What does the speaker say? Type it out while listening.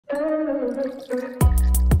This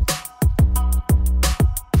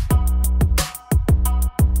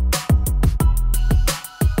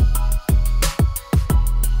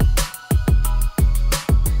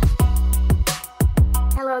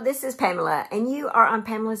is Pamela, and you are on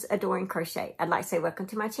Pamela's Adoring Crochet. I'd like to say welcome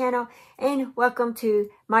to my channel and welcome to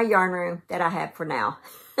my yarn room that I have for now.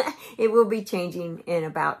 It will be changing in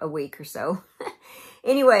about a week or so.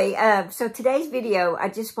 Anyway, so today's video, I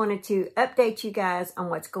just wanted to update you guys on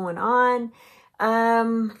what's going on.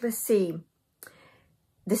 Let's see.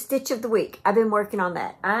 The stitch of the week. I've been working on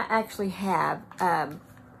that. I actually have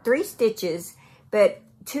 3 stitches, but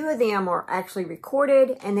 2 of them are actually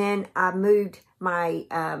recorded, and then I moved my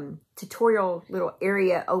tutorial little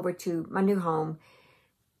area over to my new home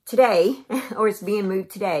today, or it's being moved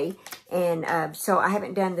today. And so I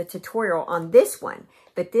haven't done the tutorial on this one,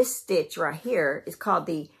 but this stitch right here is called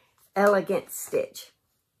the Elegant Stitch.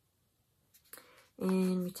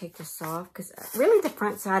 And let me take this off, because really the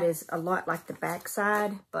front side is a lot like the back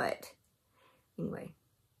side, but anyway.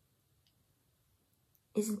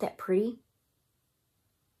 Isn't that pretty?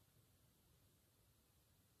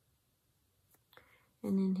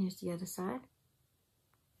 And then here's the other side.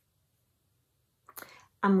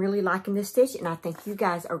 I'm really liking this stitch, and I think you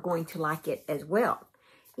guys are going to like it as well.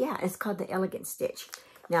 Yeah, it's called the Elegant Stitch.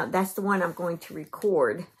 Now, that's the one I'm going to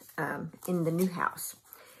record in the new house.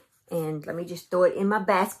 And let me just throw it in my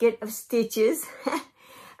basket of stitches.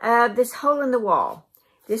 This hole in the wall.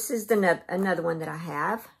 This is another one that I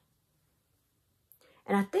have.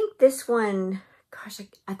 And I think this one, gosh,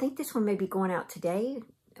 I think this one may be going out today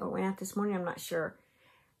or went out this morning. I'm not sure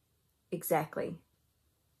exactly,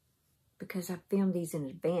 because I filmed these in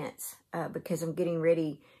advance because I'm getting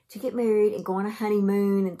ready to get married and go on a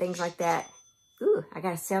honeymoon and things like that. Ooh, I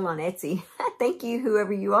got a sale on Etsy. Thank you,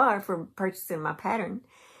 whoever you are, for purchasing my pattern.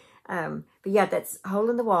 But yeah, that's Hole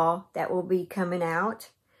in the Wall. That will be coming out.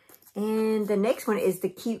 And the next one is the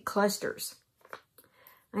Cute Clusters.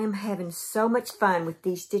 I am having so much fun with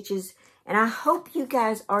these stitches, and I hope you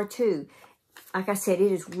guys are too. Like I said,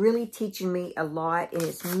 it is really teaching me a lot, and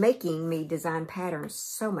it's making me design patterns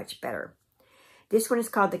so much better. This one is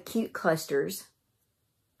called the Cute Clusters.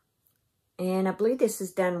 And I believe this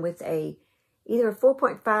is done with either a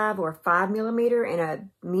 4.5 or a 5 millimeter and a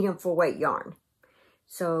medium full weight yarn.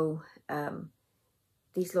 So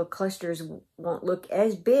these little clusters won't look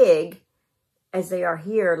as big as they are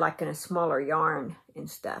here, like in a smaller yarn and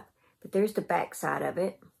stuff. But there's the back side of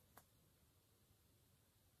it.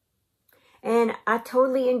 And I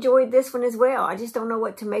totally enjoyed this one as well. I just don't know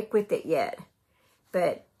what to make with it yet.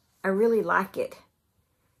 But I really like it.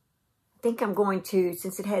 I think I'm going to,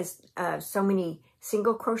 since it has so many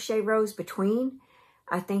single crochet rows between,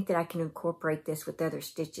 I think that I can incorporate this with other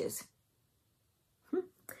stitches.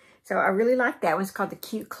 So I really like that one. It's called the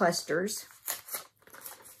Cute Clusters.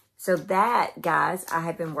 So that, guys, I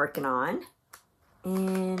have been working on.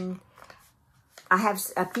 And I have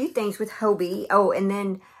a few things with Hobbii. Oh, and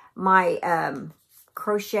then my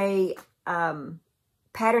crochet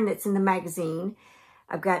pattern that's in the magazine.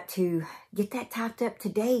 I've got to get that typed up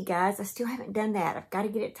today, guys. I still haven't done that. I've got to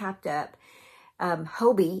get it typed up.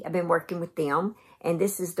 Hobbii, I've been working with them. And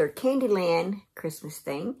this is their Candyland Christmas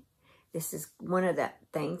thing. This is one of the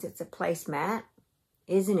things. It's a placemat.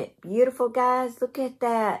 Isn't it beautiful, guys? Look at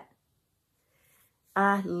that.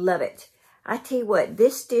 I love it. I tell you what,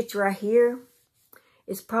 this stitch right here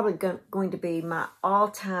is probably going to be my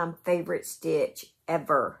all-time favorite stitch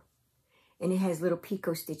ever. And it has little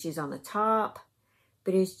picot stitches on the top.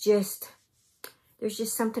 But it's just, there's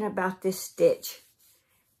just something about this stitch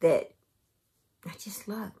that I just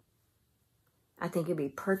love. I think it'd be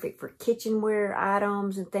perfect for kitchenware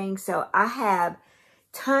items and things. So I have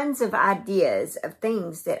tons of ideas of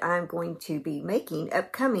things that I'm going to be making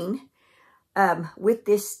upcoming with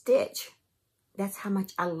this stitch. That's how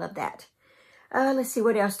much I love that. Let's see,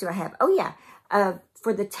 what else do I have? Oh yeah,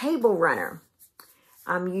 for the table runner,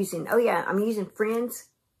 I'm using Friends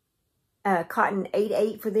Cotton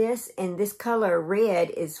 8/8 for this, and this color red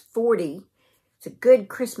is 40. It's a good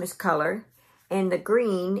Christmas color, and the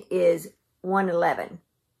green is 111.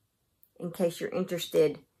 In case you're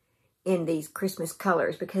interested in these Christmas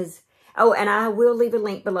colors, because and I will leave a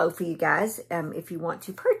link below for you guys if you want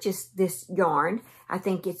to purchase this yarn. I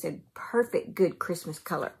think it's a perfect good Christmas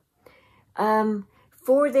color.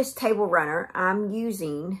 For this table runner, I'm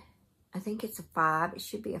using, I think it's a 5. It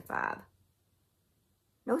should be a 5.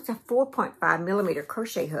 No, it's a 4.5 millimeter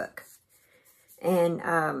crochet hook. And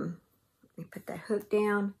let me put that hook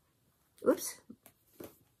down. Oops.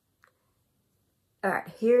 All right,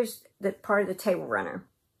 here's the part of the table runner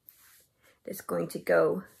that's going to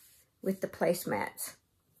go with the placemats.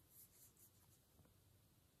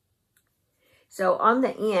 So on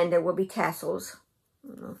the end, there will be tassels. I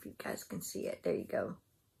don't know if you guys can see it. There you go.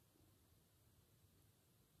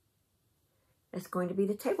 That's going to be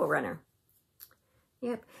the table runner.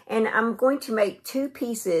 Yep. And I'm going to make 2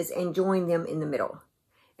 pieces and join them in the middle.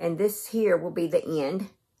 And this here will be the end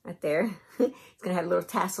right there. It's going to have little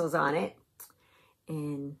tassels on it.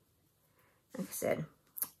 And like I said,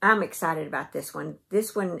 I'm excited about this one.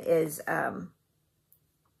 This one is, let's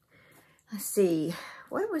see,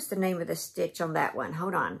 what was the name of the stitch on that one?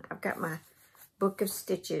 Hold on. I've got my book of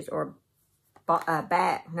stitches, or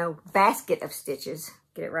basket of stitches.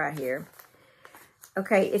 Get it right here.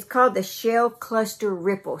 Okay, it's called the Shell Cluster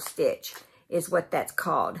Ripple Stitch is what that's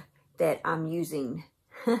called, that I'm using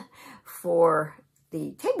for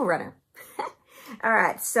the table runner. All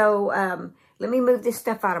right, so let me move this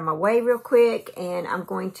stuff out of my way real quick, and I'm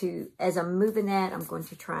going to, as I'm moving that, I'm going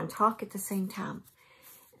to try and talk at the same time.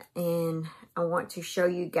 And I want to show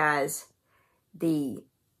you guys the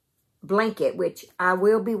blanket, which I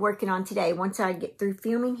will be working on today. Once I get through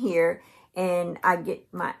filming here and I get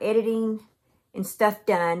my editing and stuff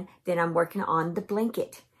done, then I'm working on the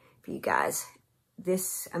blanket for you guys.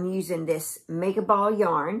 I'm using this Mega Ball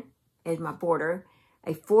yarn as my border,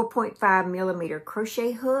 a 4.5 millimeter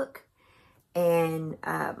crochet hook, and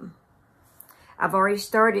I've already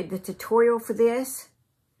started the tutorial for this.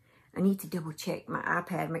 I need to double check my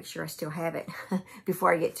iPad, make sure I still have it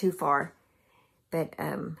before I get too far. But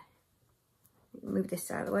move this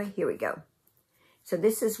out of the way. Here we go. So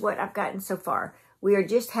this is what I've gotten so far. We are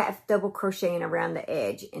just half double crocheting around the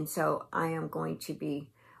edge, and so I am going to be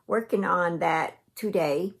working on that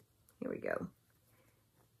today. Here we go.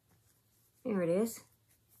 There it is.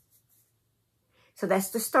 So that's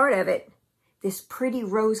the start of it. This pretty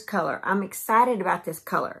rose color. I'm excited about this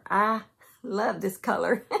color. I love this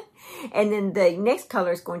color. And then the next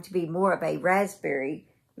color is going to be more of a raspberry.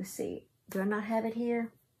 Let's see. Do I not have it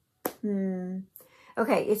here?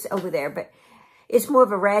 Okay, it's over there, but it's more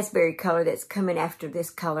of a raspberry color that's coming after this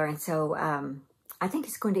color. And so I think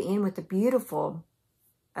it's going to end with a beautiful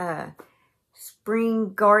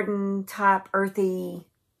spring garden type, earthy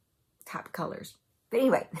type colors. But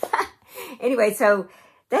anyway, so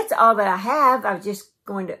that's all that I have. I was just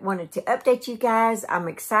wanted to update you guys. I'm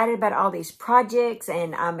excited about all these projects,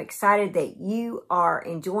 and I'm excited that you are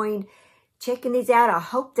enjoying checking these out. I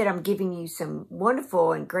hope that I'm giving you some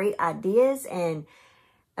wonderful and great ideas, and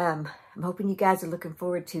I'm hoping you guys are looking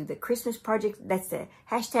forward to the Christmas project. That's the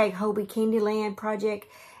hashtag Hobbii Candyland project.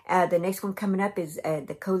 The next one coming up is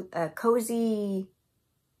the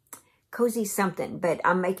cozy something, but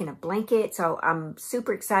I'm making a blanket, so I'm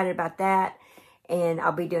super excited about that. And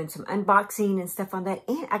I'll be doing some unboxing and stuff on that.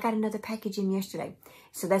 And I got another package in yesterday,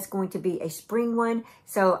 so that's going to be a spring one.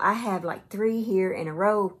 So I have like 3 here in a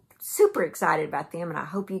row. Super excited about them, and I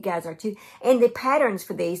hope you guys are too. And the patterns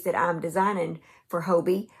for these that I'm designing for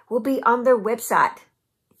Hobbii will be on their website.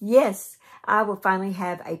 Yes, I will finally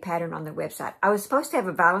have a pattern on their website. I was supposed to have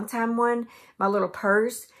a Valentine one, my little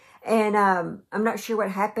purse, and I'm not sure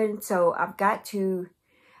what happened. So I've got to,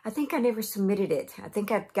 I think I never submitted it. I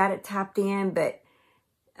think I've got it typed in, but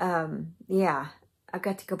yeah, I've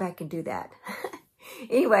got to go back and do that.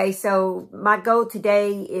 Anyway, so my goal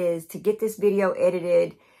today is to get this video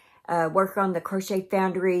edited, work on the Crochet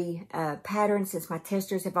Foundry pattern, since my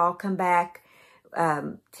testers have all come back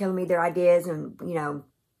telling me their ideas and, you know,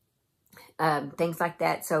 things like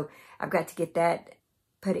that. So I've got to get that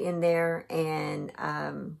put in there, and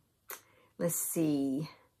let's see.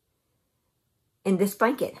 And this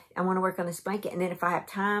blanket, I want to work on this blanket. And then if I have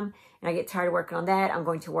time and I get tired of working on that, I'm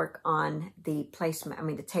going to work on the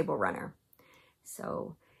placemat, the table runner.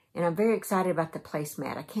 So, and I'm very excited about the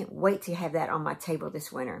placemat. I can't wait to have that on my table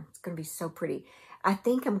this winter. It's going to be so pretty. I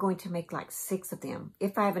think I'm going to make like 6 of them,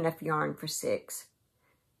 if I have enough yarn for 6.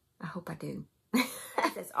 I hope I do.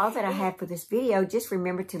 That's all that I have for this video. Just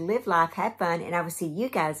remember to live life, have fun, and I will see you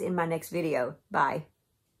guys in my next video. Bye.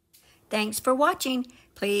 Thanks for watching.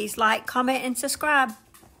 Please like, comment, and subscribe.